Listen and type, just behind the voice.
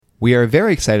We are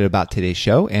very excited about today's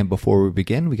show, and before we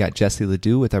begin, we got Jessie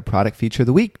Ledoux with our product feature of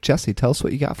the week. Jessie, tell us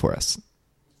what you got for us.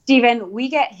 Stephen, we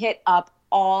get hit up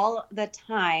all the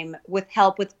time with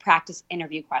help with practice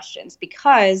interview questions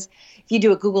because if you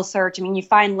do a Google search, you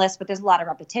find lists, but there's a lot of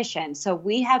repetition. So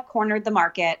we have cornered the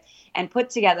market and put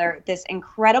together this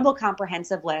incredible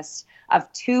comprehensive list of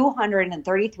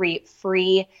 233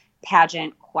 free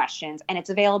pageant questions, and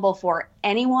it's available for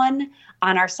anyone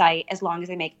on our site as long as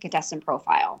they make a contestant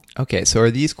profile. Okay, so are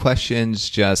these questions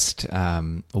just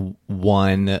one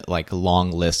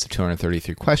long list of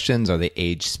 233 questions? Are they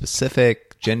age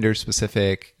specific, gender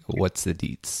specific? What's the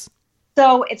deets?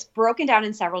 So it's broken down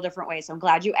in several different ways. So I'm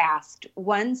glad you asked.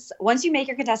 Once you make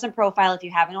your contestant profile, if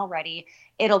you haven't already,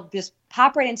 it'll just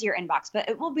pop right into your inbox, but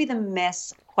it will be the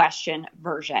Miss question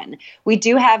version. We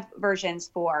do have versions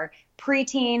for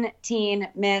preteen, teen,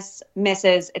 Miss,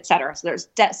 Mrs., etc. So there's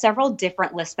several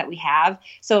different lists that we have.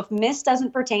 So if Miss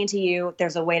doesn't pertain to you,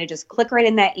 there's a way to just click right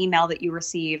in that email that you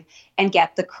receive and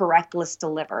get the correct list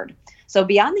delivered. So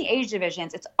beyond the age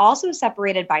divisions, it's also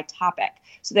separated by topic.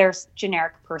 So there's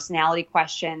generic personality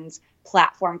questions,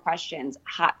 platform questions,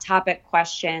 hot topic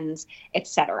questions,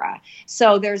 etc.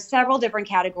 So there's several different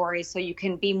categories so you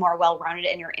can be more well-rounded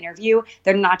in your interview.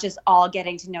 They're not just all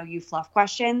getting to know you fluff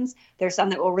questions. There's some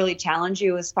that will really challenge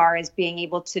you as far as being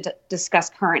able to discuss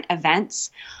current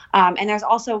events. And there's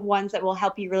also ones that will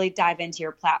help you really dive into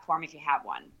your platform if you have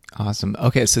one. Awesome.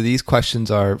 Okay, so these questions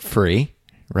are free,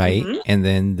 right? Mm-hmm. And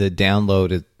then the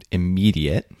download is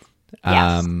immediate.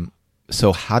 Yes.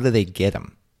 So how do they get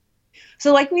them?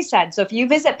 So like we said, so if you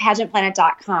visit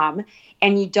pageantplanet.com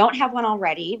and you don't have one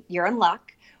already, you're in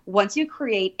luck. Once you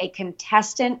create a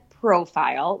contestant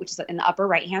profile, which is in the upper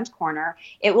right-hand corner,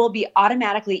 it will be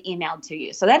automatically emailed to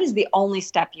you. So that is the only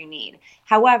step you need.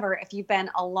 However, if you've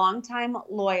been a longtime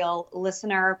loyal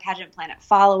listener, Pageant Planet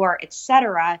follower,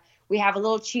 etc., we have a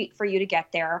little cheat for you to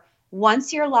get there.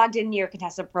 Once you're logged into your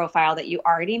contestant profile that you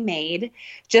already made,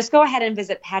 just go ahead and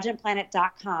visit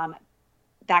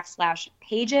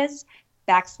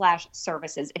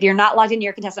pageantplanet.com/pages/services. If you're not logged into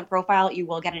your contestant profile, you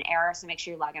will get an error, so make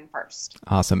sure you log in first.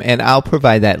 Awesome. And I'll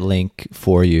provide that link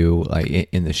for you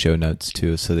in the show notes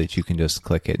too, so that you can just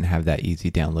click it and have that easy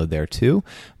download there too.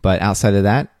 But outside of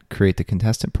that, create the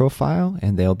contestant profile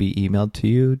and they'll be emailed to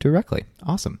you directly.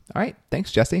 Awesome. All right.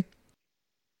 Thanks, Jessie.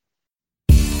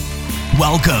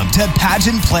 Welcome to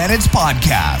Pageant Planet's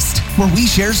podcast, where we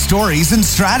share stories and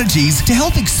strategies to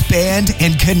help expand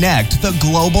and connect the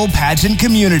global pageant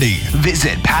community.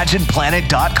 Visit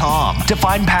pageantplanet.com to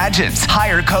find pageants,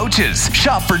 hire coaches,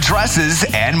 shop for dresses,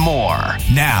 and more.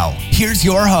 Now, here's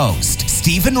your host,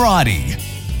 Stephen Roddy.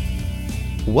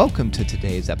 Welcome to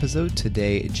today's episode.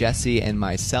 Today, Jessie and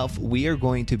myself, we are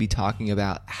going to be talking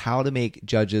about how to make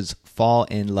judges fall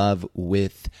in love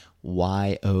with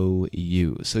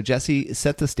YOU. So Jessie,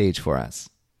 set the stage for us.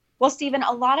 Well, Stephen,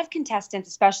 a lot of contestants,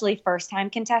 especially first-time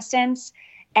contestants,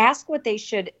 ask what they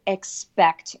should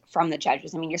expect from the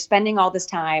judges. You're spending all this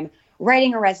time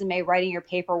writing a resume, writing your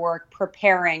paperwork,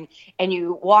 preparing, and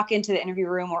you walk into the interview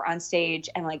room or on stage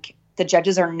and the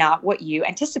judges are not what you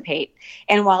anticipate.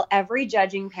 And while every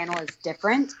judging panel is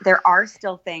different, there are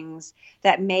still things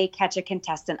that may catch a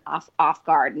contestant off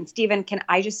guard. And Stephen, can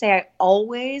I just say I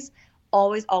always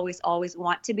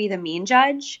want to be the mean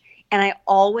judge, and I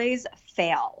always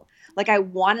fail. I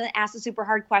want to ask the super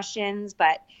hard questions,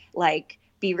 but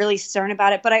be really stern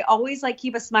about it. But I always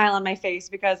keep a smile on my face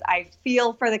because I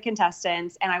feel for the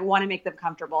contestants and I want to make them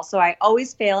comfortable. So I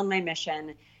always fail in my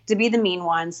mission to be the mean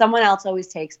one. Someone else always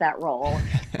takes that role.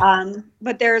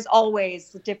 But there's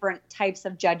always different types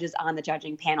of judges on the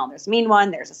judging panel. There's a mean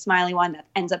one, there's a smiley one that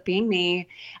ends up being me,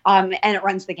 and it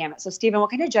runs the gamut. So Stephen, what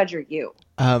kind of judge are you?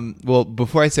 Well,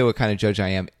 before I say what kind of judge I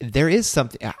am, there is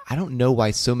something, I don't know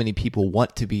why so many people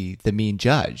want to be the mean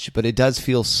judge, but it does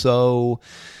feel so,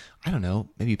 I don't know,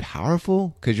 maybe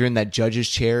powerful because you're in that judge's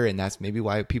chair and that's maybe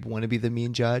why people want to be the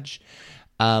mean judge.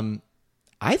 I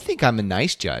think I'm a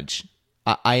nice judge.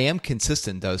 I am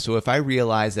consistent though. So if I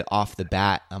realize that off the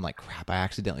bat, I'm like, crap, I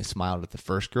accidentally smiled at the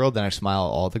first girl, then I smile at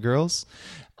all the girls.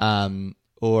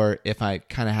 Or if I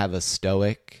kind of have a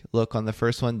stoic look on the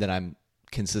first one, then I'm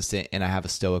consistent and I have a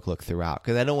stoic look throughout.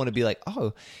 Because I don't want to be like,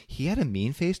 oh, he had a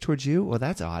mean face towards you? Well,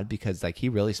 that's odd because he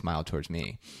really smiled towards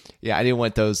me. Yeah, I didn't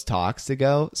want those talks to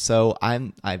go. So I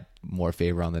more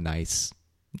favor on the nice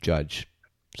judge.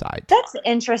 side. That's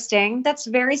interesting. That's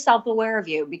very self-aware of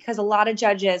you, because a lot of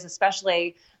judges,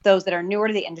 especially those that are newer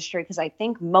to the industry, because I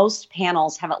think most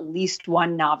panels have at least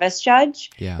one novice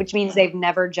judge, Yeah. which means they've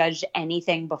never judged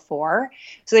anything before.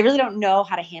 So they really don't know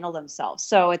how to handle themselves.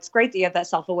 So it's great that you have that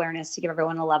self-awareness to give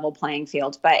everyone a level playing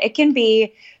field. But it can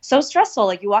be so stressful.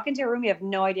 Like, you walk into a room, you have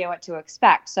no idea what to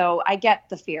expect. So I get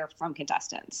the fear from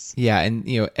contestants. Yeah,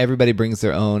 and everybody brings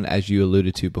their own, as you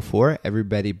alluded to before,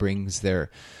 everybody brings their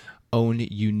own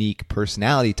unique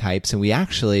personality types. And we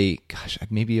actually,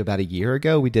 maybe about a year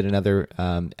ago, we did another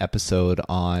episode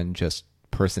on just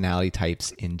personality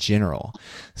types in general.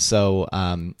 So,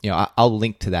 I'll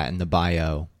link to that in the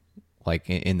bio, like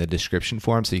in the description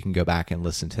form, so you can go back and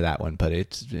listen to that one. But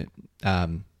it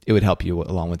would help you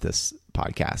along with this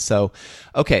podcast. So,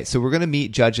 okay, so we're going to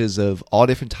meet judges of all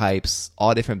different types,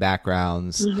 all different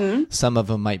backgrounds. Mm-hmm. Some of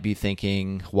them might be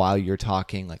thinking while you're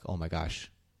talking, like, oh my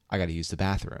gosh, I got to use the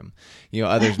bathroom.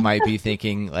 Others might be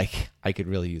thinking like, I could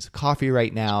really use a coffee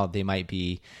right now. They might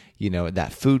be,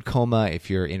 that food coma if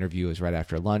your interview is right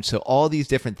after lunch. So all these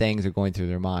different things are going through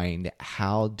their mind.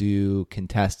 How do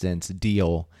contestants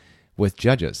deal with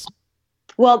judges?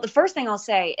 Well, the first thing I'll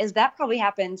say is that probably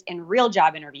happens in real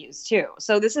job interviews too.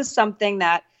 So this is something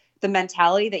that the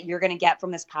mentality that you're going to get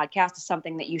from this podcast is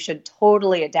something that you should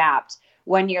totally adapt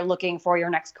when you're looking for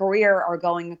your next career or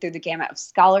going through the gamut of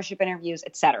scholarship interviews,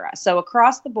 et cetera. So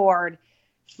across the board,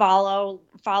 follow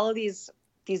these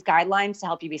guidelines to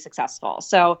help you be successful.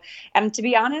 So, to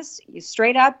be honest,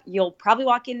 you'll probably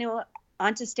walk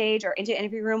onto stage or into an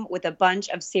interview room with a bunch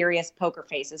of serious poker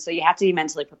faces. So you have to be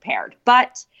mentally prepared.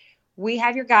 But we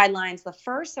have your guidelines. The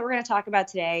first that we're going to talk about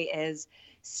today is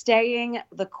staying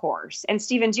the course. And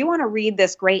Stephen, do you want to read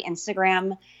this great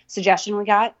Instagram suggestion we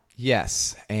got?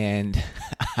 Yes, and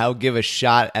I'll give a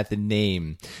shot at the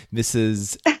name.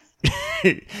 Mrs.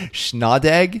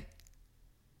 Schnodegg?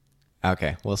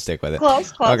 Okay, we'll stick with it.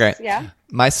 Close, okay. Yeah.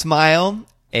 My smile,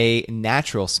 a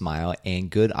natural smile, and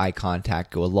good eye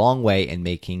contact go a long way in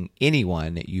making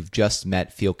anyone you've just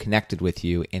met feel connected with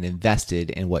you and invested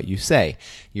in what you say.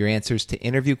 Your answers to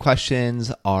interview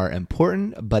questions are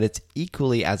important, but it's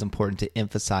equally as important to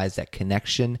emphasize that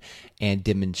connection and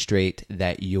demonstrate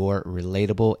that you're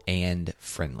relatable and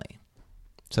friendly.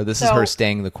 So this is her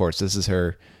staying the course. This is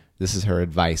her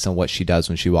advice on what she does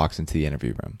when she walks into the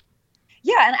interview room.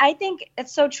 Yeah, and I think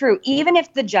it's so true. Even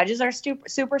if the judges are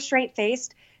super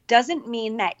straight-faced, doesn't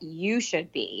mean that you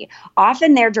should be.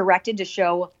 Often they're directed to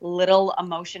show little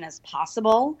emotion as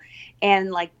possible,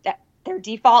 and like that, their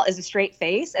default is a straight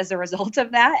face as a result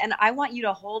of that. And I want you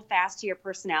to hold fast to your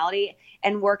personality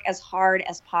and work as hard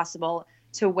as possible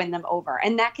to win them over.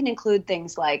 And that can include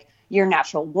things like your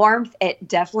natural warmth. It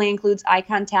definitely includes eye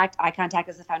contact. Eye contact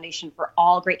is the foundation for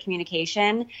all great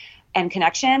communication and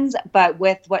connections. But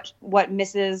with what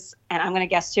Mrs., and I'm going to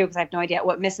guess too, because I have no idea,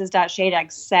 what Mrs.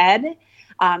 Shadegg said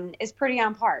is pretty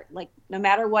on par. Like, no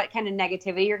matter what kind of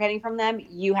negativity you're getting from them,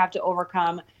 you have to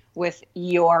overcome with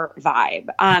your vibe.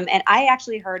 And I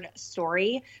actually heard a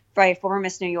story by a former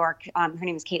Miss New York. Her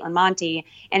name is Caitlin Monty,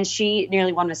 and she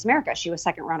nearly won Miss America. She was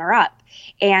second runner up.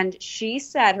 And she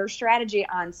said her strategy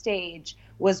on stage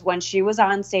was when she was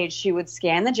on stage, she would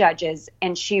scan the judges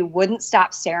and she wouldn't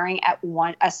stop staring at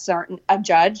a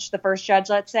judge, the first judge,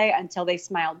 let's say, until they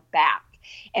smiled back.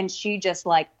 And she just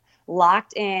like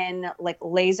locked in, like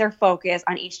laser focus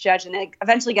on each judge, and they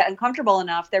eventually get uncomfortable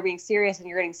enough. They're being serious and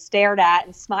you're getting stared at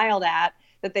and smiled at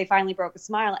that they finally broke a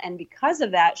smile. And because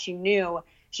of that, she knew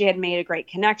she had made a great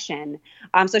connection.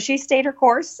 So she stayed her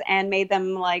course and made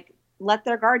them like let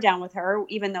their guard down with her,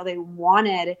 even though they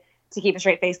wanted to keep a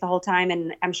straight face the whole time.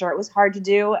 And I'm sure it was hard to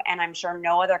do. And I'm sure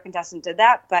no other contestant did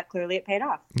that, but clearly it paid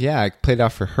off. Yeah, it played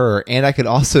off for her. And I could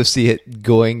also see it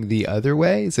going the other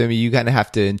way. So, I mean, you kind of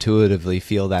have to intuitively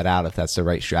feel that out if that's the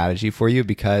right strategy for you,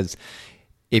 because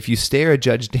if you stare a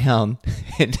judge down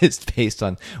and just based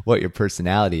on what your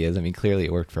personality is, I mean, clearly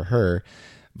it worked for her.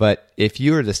 But if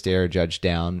you were to stare a judge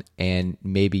down and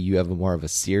maybe you have more of a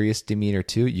serious demeanor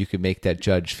too, you could make that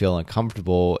judge feel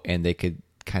uncomfortable and they could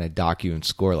kind of dock you and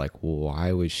score like,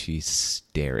 why was she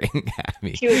staring at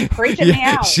me? She was freaking me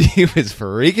out. She was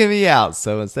freaking me out.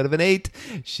 So instead of an 8,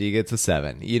 she gets a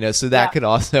 7. So that could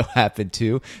also happen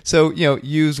too. So,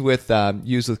 use with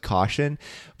caution.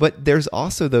 But there's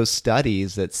also those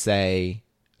studies that say,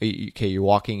 okay, you're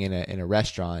walking in a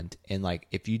restaurant and like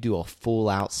if you do a full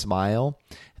out smile,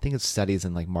 I think it's studies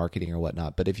in like marketing or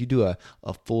whatnot, but if you do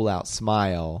a full out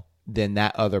smile, then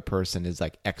that other person is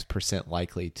like X%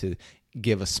 likely to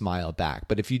give a smile back.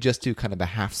 But if you just do kind of a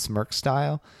half smirk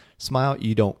smile,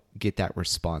 you don't get that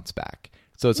response back.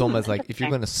 So it's almost like if you're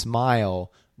going to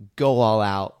smile, go all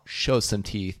out, show some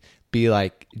teeth, be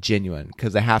like genuine,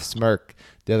 because a half smirk,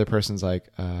 the other person's like,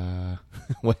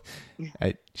 what?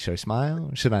 Should I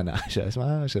smile? Should I not? Should I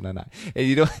smile? Should I not? And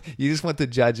you just want the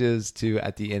judges to,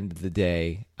 at the end of the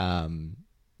day,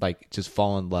 like just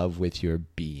fall in love with your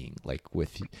being, like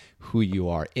with who you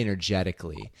are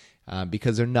energetically,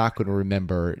 because they're not going to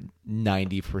remember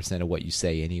 90% of what you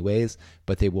say anyways,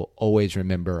 but they will always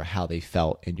remember how they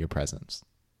felt in your presence.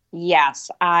 Yes,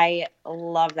 I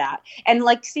love that. And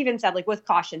like Steven said, like with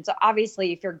caution. So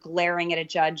obviously, if you're glaring at a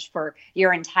judge for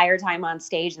your entire time on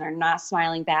stage and they're not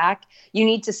smiling back, you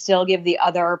need to still give the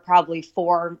other probably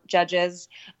 4 judges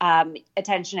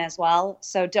attention as well.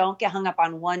 So don't get hung up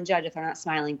on one judge if they're not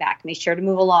smiling back. Make sure to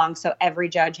move along so every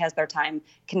judge has their time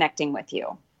connecting with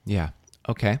you. Yeah.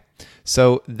 Okay.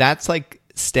 So that's like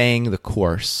staying the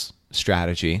course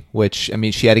strategy, which, I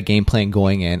mean, she had a game plan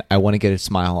going in. I want to get a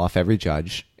smile off every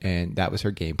judge. And that was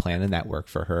her game plan, and that worked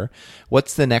for her.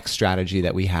 What's the next strategy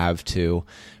that we have to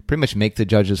pretty much make the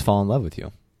judges fall in love with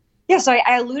you? Yeah, so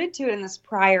I alluded to it in this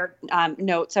prior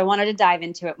note, so I wanted to dive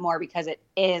into it more because it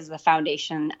is the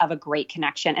foundation of a great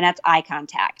connection, and that's eye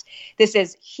contact. This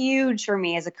is huge for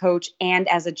me as a coach and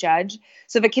as a judge.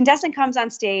 So if a contestant comes on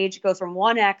stage, goes from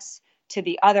one X to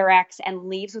the other X, and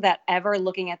leaves without ever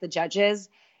looking at the judges,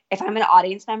 if I'm an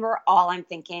audience member, all I'm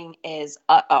thinking is,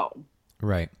 uh-oh.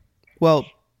 Right. Well,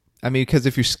 I mean, because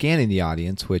if you're scanning the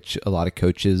audience, which a lot of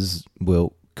coaches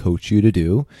will coach you to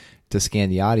do, to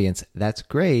scan the audience, that's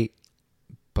great.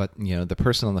 But, you know, the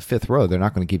person on the 5th row, they're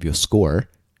not going to give you a score.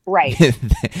 Right.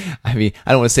 I mean,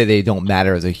 I don't want to say they don't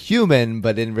matter as a human,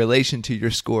 but in relation to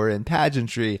your score in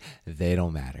pageantry, they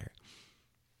don't matter.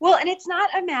 Well, and it's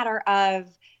not a matter of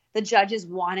the judges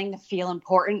wanting to feel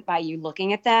important by you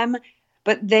looking at them,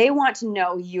 but they want to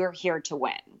know you're here to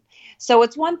win. So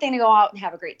it's one thing to go out and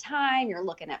have a great time. You're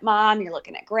looking at mom, you're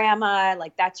looking at grandma,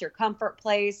 like that's your comfort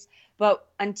place. But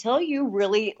until you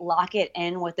really lock it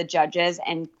in with the judges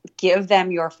and give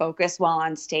them your focus while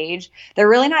on stage, they're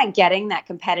really not getting that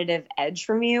competitive edge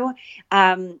from you.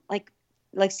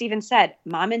 Like Steven said,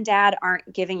 mom and dad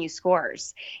aren't giving you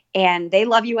scores and they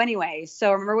love you anyway.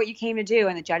 So remember what you came to do.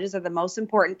 And the judges are the most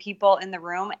important people in the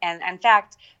room. And in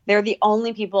fact, they're the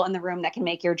only people in the room that can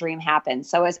make your dream happen.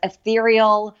 So as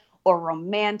ethereal or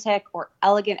romantic or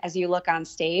elegant as you look on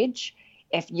stage,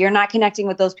 if you're not connecting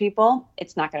with those people,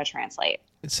 it's not going to translate.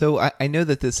 So I know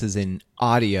that this is an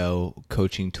audio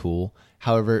coaching tool.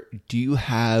 However, do you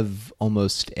have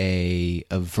almost a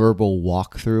verbal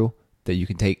walkthrough that you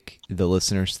can take the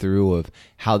listeners through of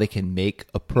how they can make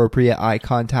appropriate eye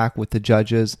contact with the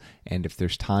judges? And if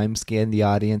there's time, scan the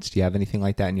audience. Do you have anything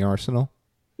like that in your arsenal?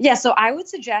 Yeah, so I would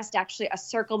suggest actually a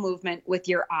circle movement with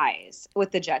your eyes with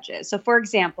the judges. So for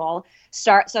example,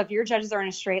 so if your judges are in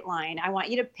a straight line, I want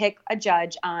you to pick a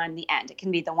judge on the end. It can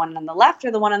be the one on the left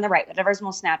or the one on the right, whatever's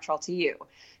most natural to you.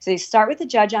 So you start with the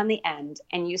judge on the end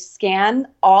and you scan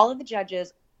all of the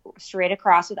judges straight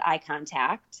across with eye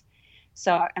contact.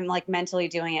 So I'm like mentally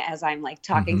doing it as I'm like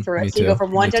talking through it. So you go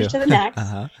from one judge to the next.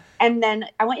 And then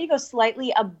I want you to go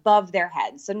slightly above their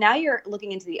heads. So now you're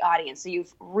looking into the audience. So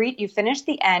you've finished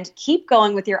the end. Keep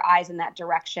going with your eyes in that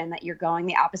direction that you're going,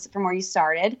 the opposite from where you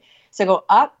started. So go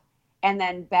up and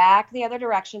then back the other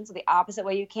direction. So the opposite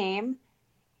way you came.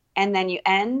 And then you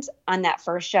end on that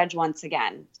first judge once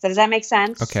again. So does that make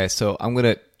sense? Okay. So I'm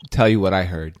going to tell you what I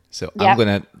heard. So I'm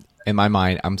going to, in my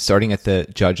mind, I'm starting at the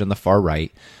judge on the far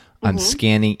right. I'm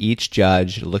scanning each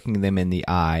judge, looking them in the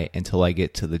eye until I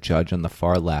get to the judge on the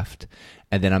far left.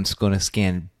 And then I'm just going to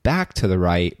scan back to the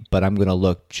right, but I'm going to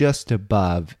look just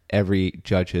above every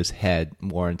judge's head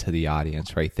more into the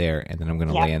audience right there. And then I'm going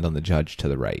to land on the judge to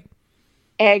the right.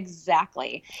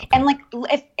 Exactly. Okay. And like,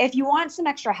 if you want some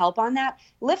extra help on that,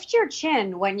 lift your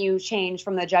chin when you change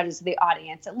from the judges to the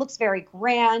audience. It looks very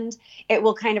grand. It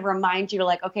will kind of remind you to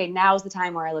like, okay, now's the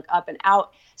time where I look up and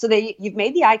out. So that you've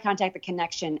made the eye contact, the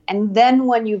connection. And then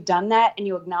when you've done that and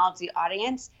you acknowledge the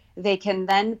audience, they can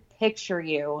then picture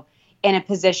you in a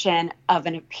position of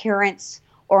an appearance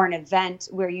or an event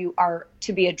where you are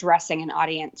to be addressing an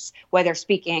audience, whether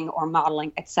speaking or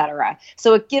modeling, etc.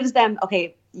 So it gives them,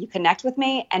 okay, you connect with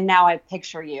me, and now I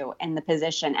picture you in the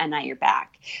position, and now you're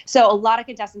back. So a lot of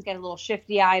contestants get a little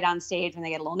shifty-eyed on stage when they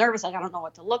get a little nervous, like, I don't know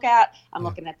what to look at. I'm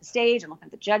looking at the stage. I'm looking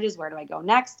at the judges. Where do I go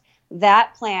next?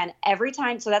 That plan every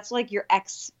time. So that's like your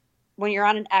X, when you're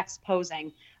on an X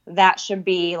posing, that should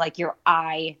be like your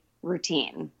eye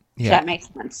routine. Yeah. Does that make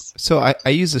sense? So I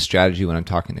use this strategy when I'm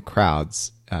talking to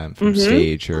crowds from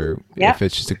stage, or if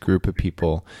it's just a group of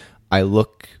people.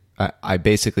 I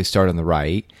basically start on the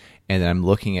right, and then I'm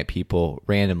looking at people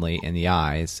randomly in the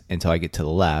eyes until I get to the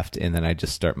left, and then I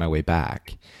just start my way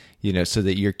back. so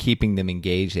that you're keeping them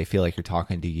engaged. They feel like you're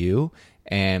talking to you,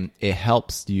 and it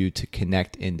helps you to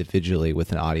connect individually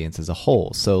with an audience as a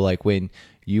whole. So like when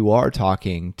you are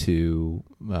talking to,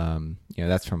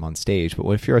 that's from on stage, but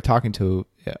what if you're talking to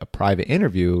a private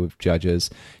interview of judges,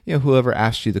 whoever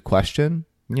asked you the question,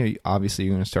 obviously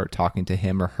you're going to start talking to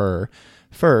him or her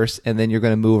first, and then you're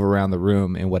going to move around the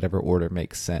room in whatever order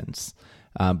makes sense.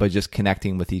 But just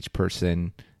connecting with each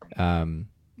person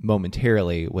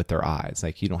momentarily with their eyes.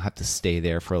 Like you don't have to stay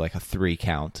there for like a 3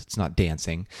 count. It's not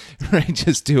dancing, right?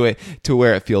 Just do it to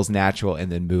where it feels natural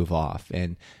and then move off.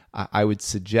 And I would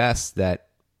suggest that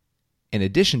in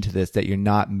addition to this, that you're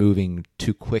not moving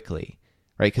too quickly,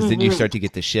 right? Because then you start to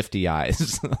get the shifty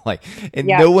eyes.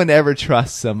 No one ever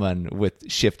trusts someone with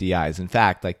shifty eyes. In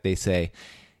fact, like they say,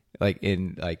 like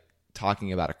in like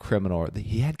talking about a criminal,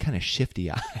 he had kind of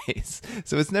shifty eyes.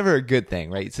 So it's never a good thing,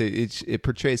 right? So it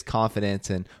portrays confidence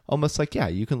and almost like, yeah,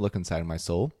 you can look inside of my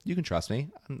soul. You can trust me.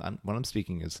 What I'm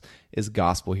speaking is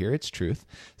gospel here. It's truth.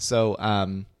 So,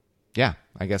 I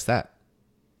guess that.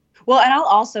 Well, and I'll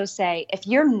also say, if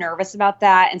you're nervous about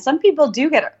that, and some people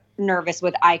do get nervous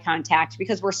with eye contact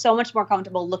because we're so much more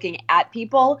comfortable looking at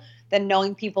people than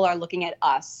knowing people are looking at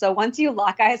us. So once you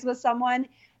lock eyes with someone,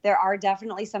 there are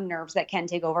definitely some nerves that can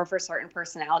take over for certain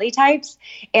personality types.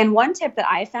 And one tip that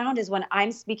I found is when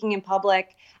I'm speaking in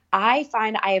public, I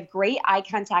find I have great eye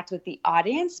contact with the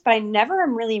audience, but I never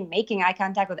am really making eye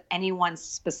contact with anyone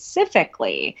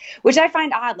specifically, which I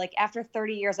find odd. Like after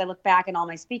 30 years, I look back in all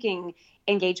my speaking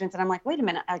engagements and I'm like, wait a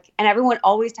minute. And everyone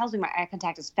always tells me my eye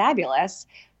contact is fabulous,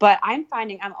 but I'm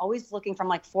finding I'm always looking from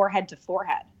like forehead to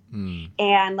forehead.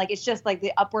 And like, it's just like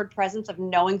the upward presence of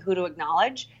knowing who to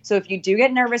acknowledge. So if you do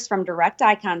get nervous from direct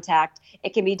eye contact,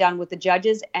 it can be done with the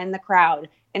judges and the crowd.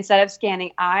 Instead of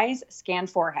scanning eyes, scan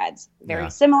foreheads.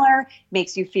 Very similar,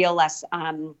 makes you feel less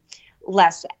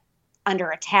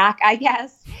under attack, I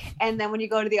guess. And then when you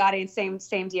go to the audience,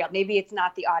 same deal. Maybe it's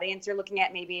not the audience you're looking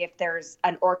at. Maybe if there's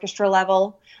an orchestra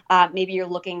level, maybe you're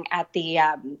looking at the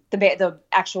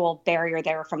actual barrier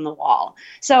there from the wall.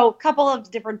 So a couple of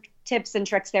different tips and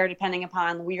tricks there, depending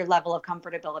upon your level of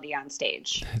comfortability on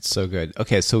stage. That's so good.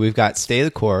 Okay, so we've got stay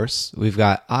the course, we've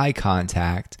got eye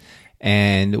contact,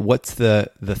 and what's the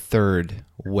third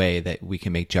way that we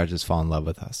can make judges fall in love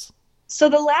with us? So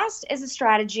the last is a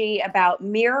strategy about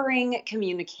mirroring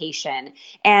communication.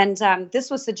 And this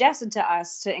was suggested to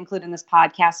us to include in this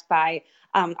podcast by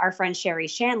our friend Sherry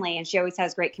Shanley, and she always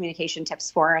has great communication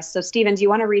tips for us. So Stephen, do you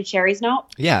want to read Sherry's note?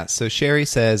 Yeah, so Sherry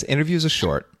says, interviews are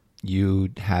short. You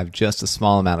have just a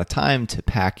small amount of time to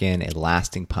pack in a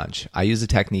lasting punch. I use a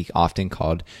technique often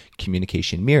called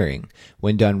communication mirroring.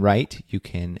 When done right, you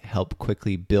can help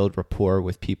quickly build rapport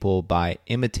with people by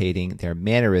imitating their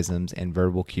mannerisms and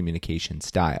verbal communication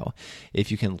style.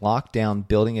 If you can lock down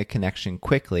building a connection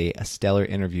quickly, a stellar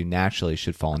interview naturally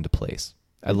should fall into place.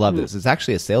 I love this. It's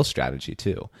actually a sales strategy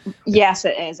too. Yes,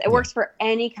 it is. It works for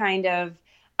any kind of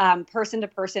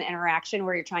person-to-person interaction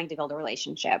where you're trying to build a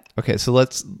relationship. Okay, so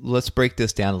let's break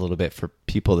this down a little bit for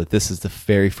people that this is the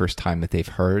very first time that they've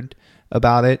heard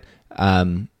about it.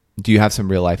 Do you have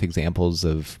some real-life examples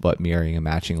of what mirroring and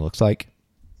matching looks like?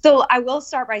 So I will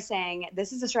start by saying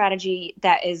this is a strategy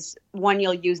that is one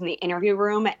you'll use in the interview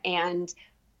room, and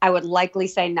I would likely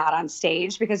say not on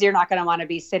stage, because you're not going to want to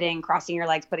be sitting, crossing your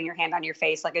legs, putting your hand on your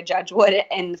face like a judge would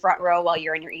in the front row while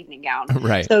you're in your evening gown.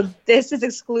 Right. So this is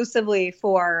exclusively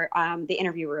for the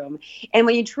interview room. And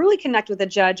when you truly connect with a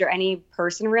judge or any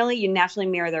person, really, you naturally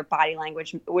mirror their body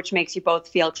language, which makes you both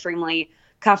feel extremely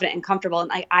confident and comfortable.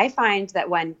 And I find that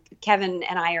when Kevin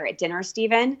and I are at dinner,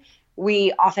 Stephen,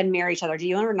 we often mirror each other. Do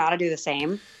you and Renata do the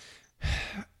same?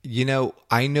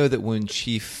 I know that when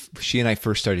she and I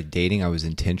first started dating, I was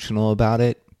intentional about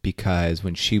it, because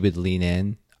when she would lean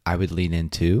in, I would lean in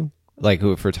too. Like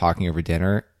if we're talking over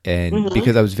dinner, and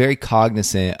because I was very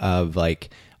cognizant of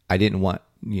like, I didn't want,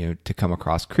 to come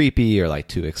across creepy or like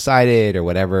too excited or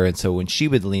whatever. And so when she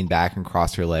would lean back and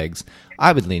cross her legs,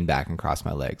 I would lean back and cross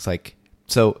my legs. Like,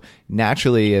 so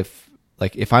naturally, if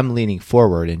I'm leaning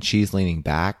forward and she's leaning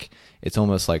back, it's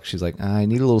almost like she's like, I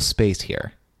need a little space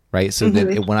here. Right. So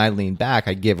then when I lean back,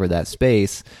 I give her that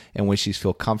space. And when she's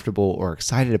feel comfortable or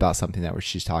excited about something that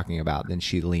she's talking about, then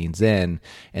she leans in,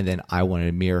 and then I want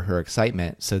to mirror her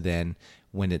excitement. So then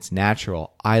when it's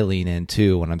natural, I lean in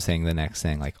too when I'm saying the next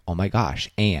thing, like, oh my gosh,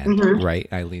 and right.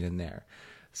 I lean in there.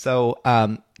 So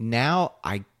now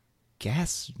I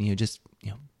guess, just,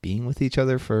 being with each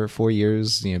other for 4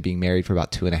 years, being married for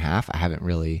about 2.5, I haven't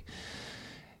really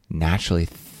naturally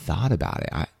thought about it.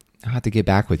 I'll have to get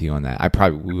back with you on that.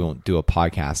 We won't do a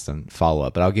podcast and follow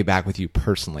up, but I'll get back with you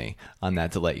personally on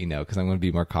that to let you know, because I'm going to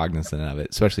be more cognizant of it,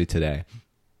 especially today.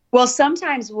 Well,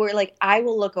 sometimes we're like, I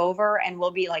will look over and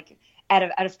we'll be like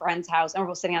at a friend's house and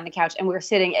we're sitting on the couch and we're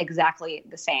sitting exactly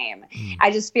the same. I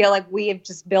just feel like we have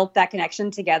just built that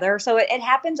connection together. So it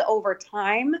happens over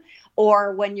time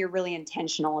or when you're really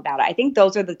intentional about it. I think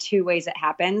those are the two ways it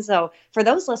happens. So for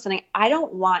those listening, I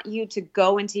don't want you to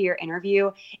go into your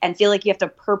interview and feel like you have to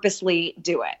purposely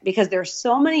do it because there's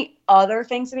so many other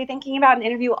things to be thinking about in an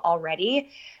interview already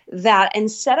that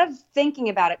instead of thinking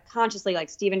about it consciously, like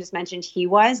Steven just mentioned he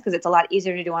was, because it's a lot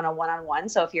easier to do on a one-on-one.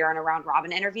 So if you're in a round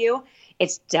robin interview,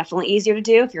 it's definitely easier to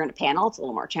do. If you're in a panel, it's a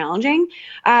little more challenging.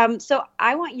 So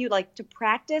I want you like to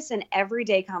practice an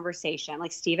everyday conversation.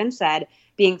 Like Steven said,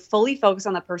 being fully focused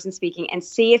on the person speaking and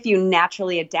see if you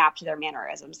naturally adapt to their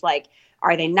mannerisms. Like,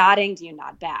 are they nodding? Do you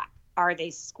nod back? Are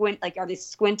they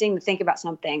squinting to think about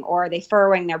something, or are they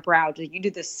furrowing their brow? Do you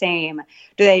do the same?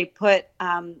 Do they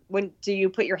do you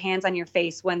put your hands on your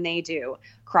face when they do?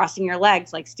 Crossing your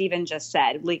legs, like Steven just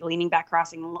said, leaning back,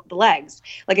 crossing the legs.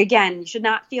 Like, again, you should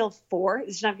not feel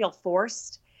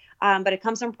forced, but it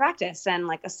comes from practice and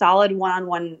like a solid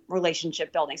one-on-one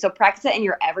relationship building. So practice it in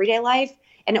your everyday life,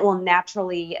 and it will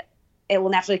naturally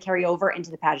carry over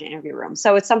into the pageant interview room.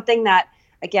 So it's something that,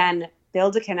 again,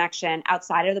 builds a connection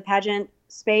outside of the pageant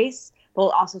space, but will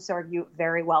also serve you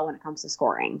very well when it comes to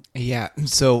scoring. Yeah.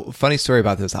 So funny story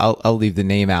about this. I'll leave the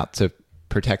name out to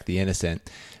protect the innocent,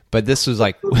 but this was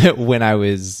like when I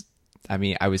was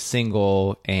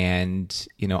single and,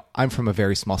 I'm from a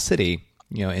very small city,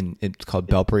 and it's called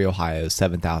Belpre, Ohio,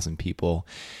 7,000 people.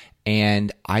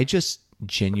 And I just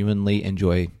genuinely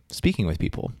enjoy speaking with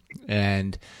people.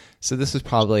 And so this was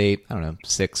probably,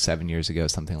 6-7 years ago,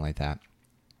 something like that.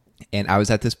 And I was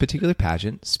at this particular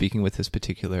pageant speaking with this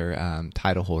particular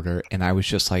title holder, and I was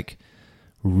just like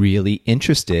really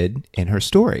interested in her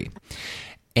story.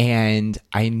 And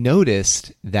I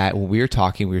noticed that when we were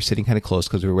talking, we were sitting kind of close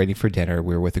because we were waiting for dinner.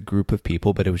 We were with a group of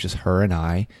people, but it was just her and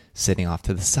I sitting off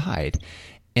to the side.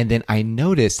 And then I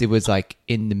noticed it was like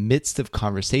in the midst of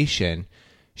conversation,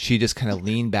 she just kind of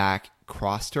leaned back,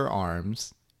 crossed her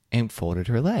arms, and folded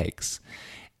her legs.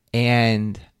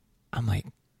 And I'm like,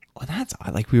 well, that's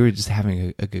odd. Like we were just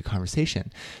having a good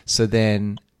conversation. So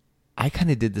then I kind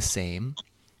of did the same.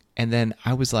 And then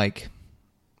I was like,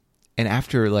 and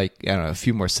after like, I don't know, a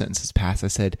few more sentences passed, I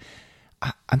said,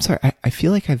 I'm sorry. I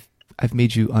feel like I've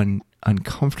made you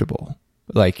uncomfortable.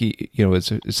 Like,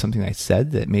 is something I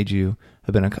said that made you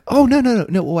have been uncomfortable? Oh, no.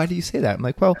 Well, why do you say that? I'm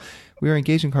like, well, we were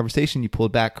engaged in conversation. You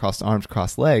pulled back, crossed arms,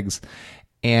 crossed legs.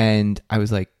 And I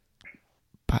was like,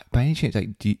 by any chance,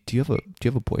 like, do you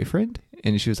have a boyfriend?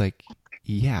 And she was like,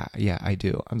 yeah, I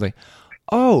do. I was like,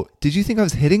 oh, did you think I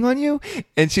was hitting on you?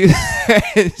 And she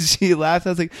she laughed.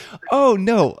 I was like, oh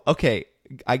no, okay,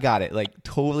 I got it. Like,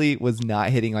 totally was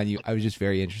not hitting on you. I was just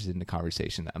very interested in the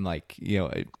conversation. I'm like,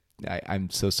 I'm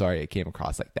so sorry it came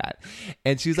across like that.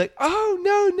 And she was like, oh,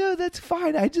 no, that's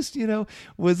fine. I just,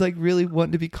 was like really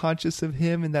wanting to be conscious of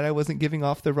him and that I wasn't giving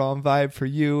off the wrong vibe for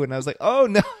you. And I was like, oh,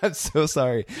 no, I'm so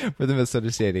sorry for the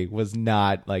misunderstanding. Was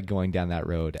not like going down that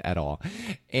road at all.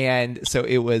 And so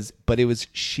it was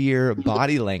sheer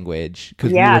body language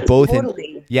because we were both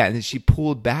totally. And then she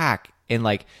pulled back and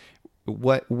like,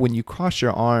 when you cross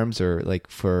your arms, or like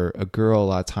for a girl, a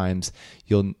lot of times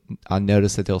I'll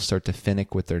notice that they'll start to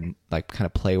finick with their, like, kind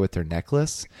of play with their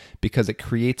necklace, because it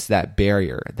creates that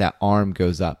barrier. That arm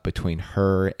goes up between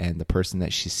her and the person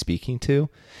that she's speaking to.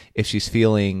 If she's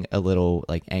feeling a little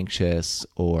like anxious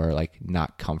or like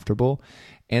not comfortable.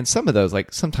 And some of those,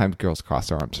 like sometimes girls cross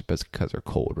their arms because they're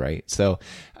cold, right? So,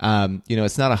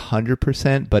 it's not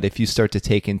 100%, but if you start to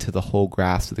take into the whole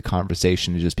grasp of the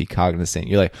conversation and just be cognizant,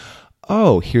 you're like,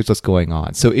 oh, here's what's going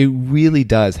on. So it really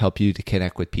does help you to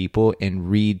connect with people and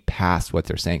read past what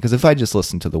they're saying. Because if I just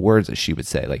listened to the words that she would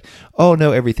say, like, oh,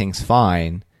 no, everything's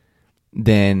fine,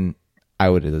 then I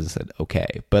would have said,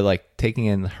 okay. But like taking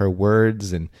in her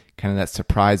words and kind of that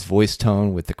surprised voice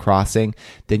tone with the crossing,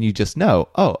 then you just know,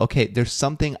 oh, okay, there's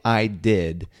something I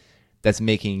did that's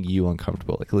making you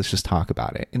uncomfortable. Like, let's just talk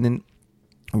about it. And then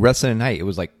the rest of the night, it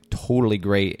was like totally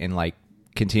great and like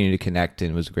continue to connect, and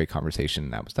it was a great conversation,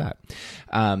 and that was that.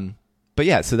 But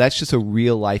yeah, so that's just a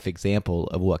real life example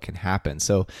of what can happen.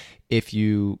 So if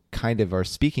you kind of are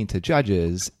speaking to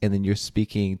judges and then you're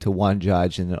speaking to one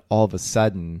judge and then all of a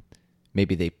sudden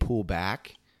maybe they pull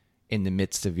back in the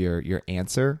midst of your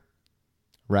answer,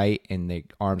 right? And the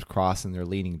arms cross and they're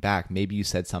leaning back. Maybe you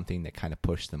said something that kind of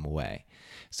pushed them away.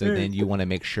 So then you want to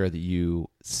make sure that you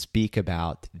speak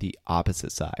about the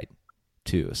opposite side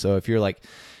too. So if you're like,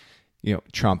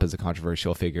 Trump is a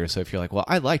controversial figure. So if you're like, well,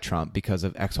 I like Trump because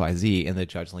of XYZ, and the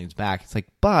judge leans back, it's like,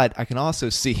 but I can also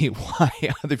see why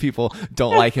other people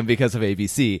don't like him because of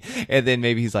ABC. And then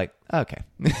maybe he's like, okay.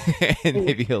 And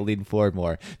maybe he'll lean forward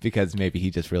more because maybe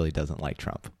he just really doesn't like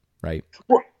Trump, right?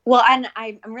 Well, and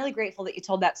I'm really grateful that you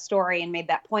told that story and made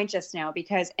that point just now,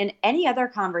 because in any other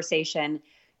conversation,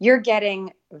 you're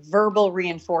getting verbal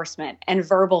reinforcement and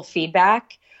verbal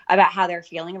feedback about how they're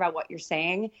feeling about what you're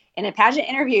saying. In a pageant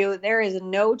interview, there is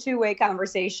no two-way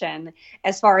conversation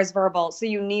as far as verbal. So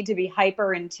you need to be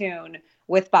hyper in tune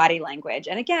with body language.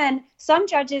 And again, some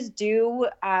judges do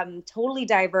totally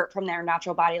divert from their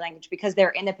natural body language because they're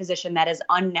in a position that is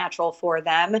unnatural for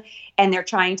them. And they're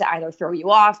trying to either throw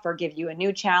you off or give you a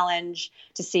new challenge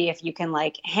to see if you can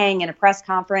hang in a press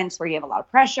conference where you have a lot of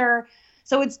pressure.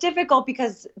 So it's difficult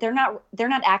because they're not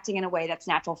acting in a way that's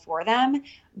natural for them,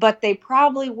 but they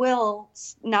probably will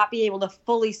not be able to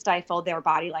fully stifle their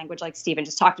body language, like Stephen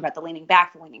just talked about, the leaning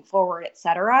back, the leaning forward, et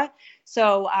cetera.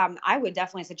 So I would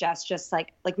definitely suggest, just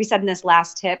like we said in this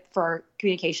last tip for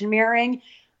communication mirroring,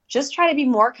 just try to be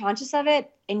more conscious of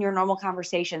it in your normal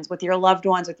conversations with your loved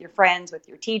ones, with your friends, with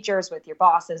your teachers, with your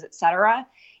bosses, et cetera.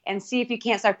 And see if you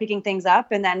can't start picking things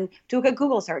up, and then do a good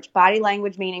Google search, body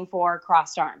language meaning for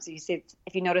crossed arms. You see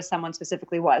if you notice someone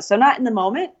specifically was. So not in the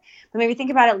moment, but maybe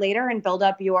think about it later and build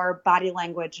up your body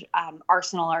language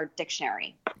arsenal or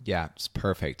dictionary. Yeah, it's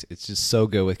perfect. It's just so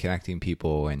good with connecting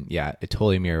people. And yeah, I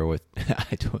totally mirror with,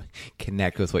 I totally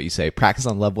connect with what you say. Practice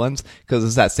on loved ones because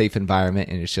it's that safe environment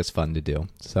and it's just fun to do.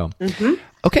 So,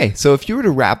 Okay, so if you were to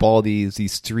wrap all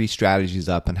these three strategies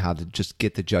up on how to just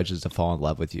get the judges to fall in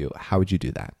love with you, how would you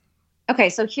do that? Okay,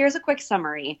 so here's a quick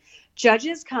summary.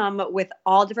 Judges come with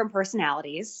all different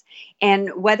personalities,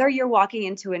 and whether you're walking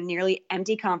into a nearly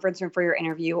empty conference room for your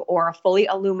interview or a fully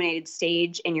illuminated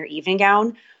stage in your evening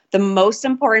gown, the most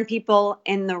important people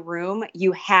in the room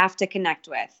you have to connect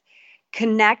with.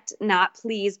 Connect, not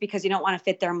please, because you don't want to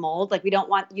fit their mold. We don't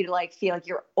want you to feel like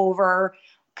you're over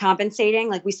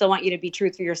compensating. We still want you to be true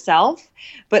to yourself,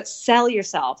 but sell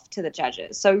yourself to the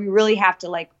judges. So you really have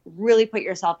to really put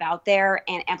yourself out there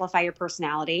and amplify your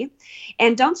personality,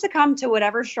 and don't succumb to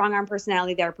whatever strong arm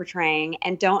personality they're portraying.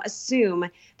 And don't assume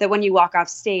that when you walk off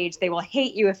stage, they will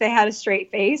hate you if they had a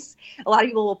straight face. A lot of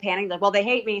people will panic, well, they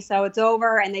hate me, so it's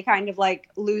over. And they kind of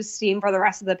lose steam for the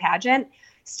rest of the pageant.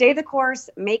 Stay the course,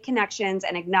 make connections,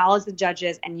 and acknowledge the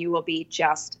judges, and you will be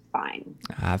just fine.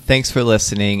 Thanks for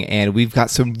listening. And we've got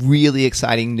some really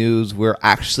exciting news. We're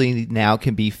actually now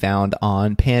can be found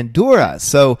on Pandora.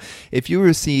 So if you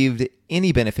received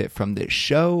any benefit from this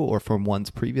show or from one's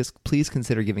previous, please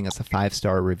consider giving us a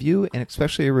 5-star review, and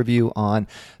especially a review on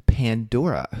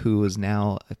Pandora, who has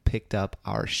now picked up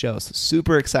our show. So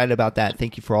super excited about that.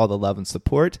 Thank you for all the love and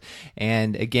support.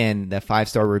 And again, the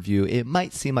 5-star review, it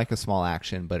might seem like a small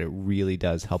action, but it really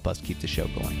does help us keep the show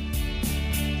going.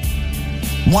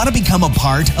 Want to become a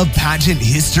part of pageant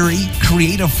history?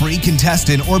 Create a free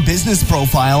contestant or business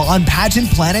profile on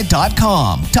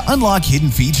PageantPlanet.com to unlock hidden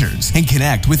features and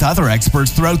connect with other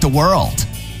experts throughout the world.